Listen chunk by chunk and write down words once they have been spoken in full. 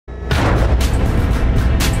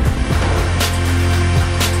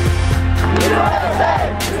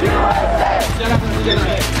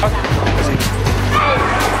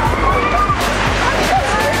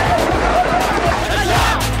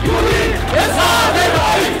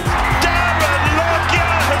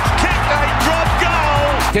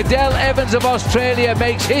Cadel Evans of Australia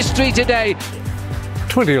makes history today.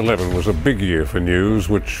 2011 was a big year for news,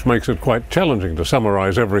 which makes it quite challenging to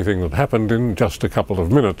summarise everything that happened in just a couple of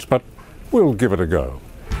minutes, but we'll give it a go.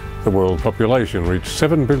 The world population reached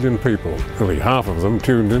 7 billion people, nearly half of them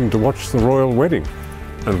tuned in to watch the royal wedding.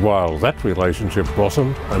 And while that relationship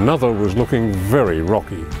blossomed, another was looking very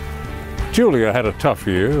rocky. Julia had a tough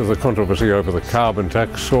year. The controversy over the carbon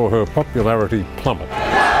tax saw her popularity plummet.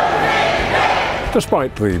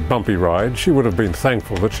 Despite the bumpy ride, she would have been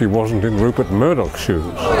thankful that she wasn't in Rupert Murdoch's shoes.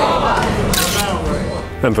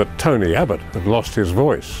 And that Tony Abbott had lost his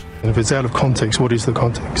voice. And if it's out of context, what is the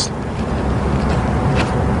context?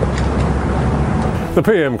 The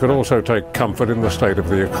PM could also take comfort in the state of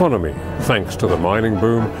the economy. Thanks to the mining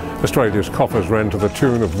boom, Australia's coffers ran to the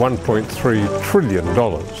tune of $1.3 trillion,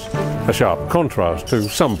 a sharp contrast to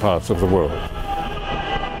some parts of the world.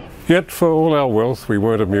 Yet, for all our wealth, we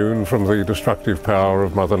weren't immune from the destructive power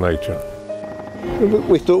of Mother Nature.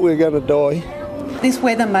 We thought we were going to die. This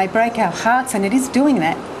weather may break our hearts, and it is doing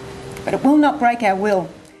that, but it will not break our will.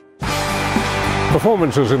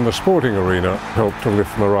 Performances in the sporting arena helped to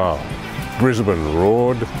lift morale. Brisbane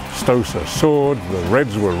roared, Stosa soared, the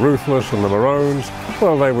Reds were ruthless, and the Maroons,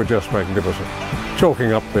 well, they were just magnificent,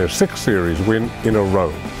 chalking up their 6th series win in a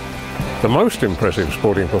row. The most impressive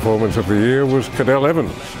sporting performance of the year was Cadel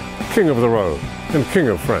Evans, King of the Road and King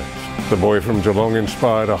of France. The boy from Geelong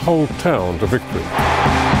inspired a whole town to victory.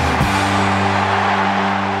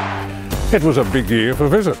 It was a big year for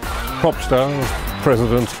visits. Pop stars,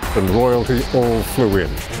 presidents and royalty all flew in.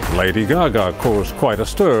 Lady Gaga caused quite a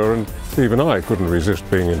stir, and even I couldn't resist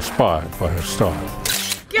being inspired by her style.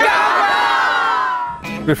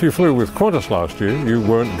 Gaga! If you flew with Qantas last year, you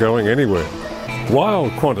weren't going anywhere. While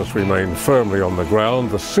Qantas remained firmly on the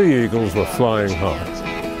ground, the Sea Eagles were flying high.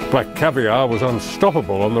 Black Caviar was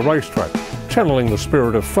unstoppable on the racetrack, channeling the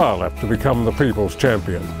spirit of Phar Lap to become the people's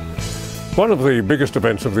champion. One of the biggest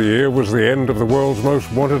events of the year was the end of the world's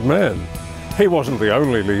most wanted man. He wasn't the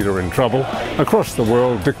only leader in trouble. Across the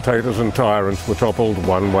world, dictators and tyrants were toppled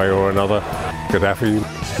one way or another. Gaddafi,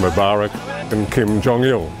 Mubarak and Kim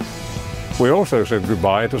Jong-il. We also said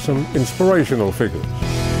goodbye to some inspirational figures.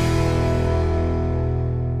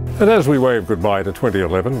 And as we wave goodbye to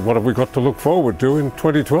 2011, what have we got to look forward to in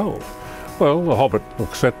 2012? Well, The Hobbit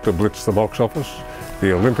looks set to blitz the box office.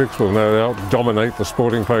 The Olympics will no doubt dominate the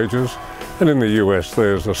sporting pages. And in the US,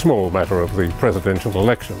 there's a small matter of the presidential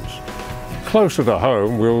elections. Closer to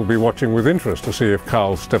home, we'll be watching with interest to see if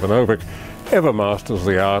Karl Stefanovic ever masters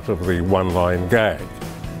the art of the one-line gag.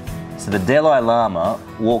 So the Dalai Lama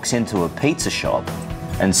walks into a pizza shop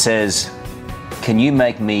and says, "Can you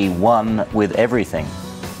make me one with everything?"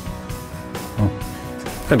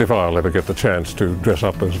 And if I'll ever get the chance to dress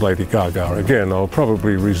up as Lady Gaga again, I'll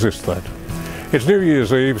probably resist that. It's New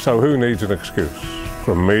Year's Eve, so who needs an excuse?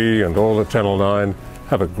 From me and all at Channel 9,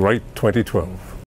 have a great 2012.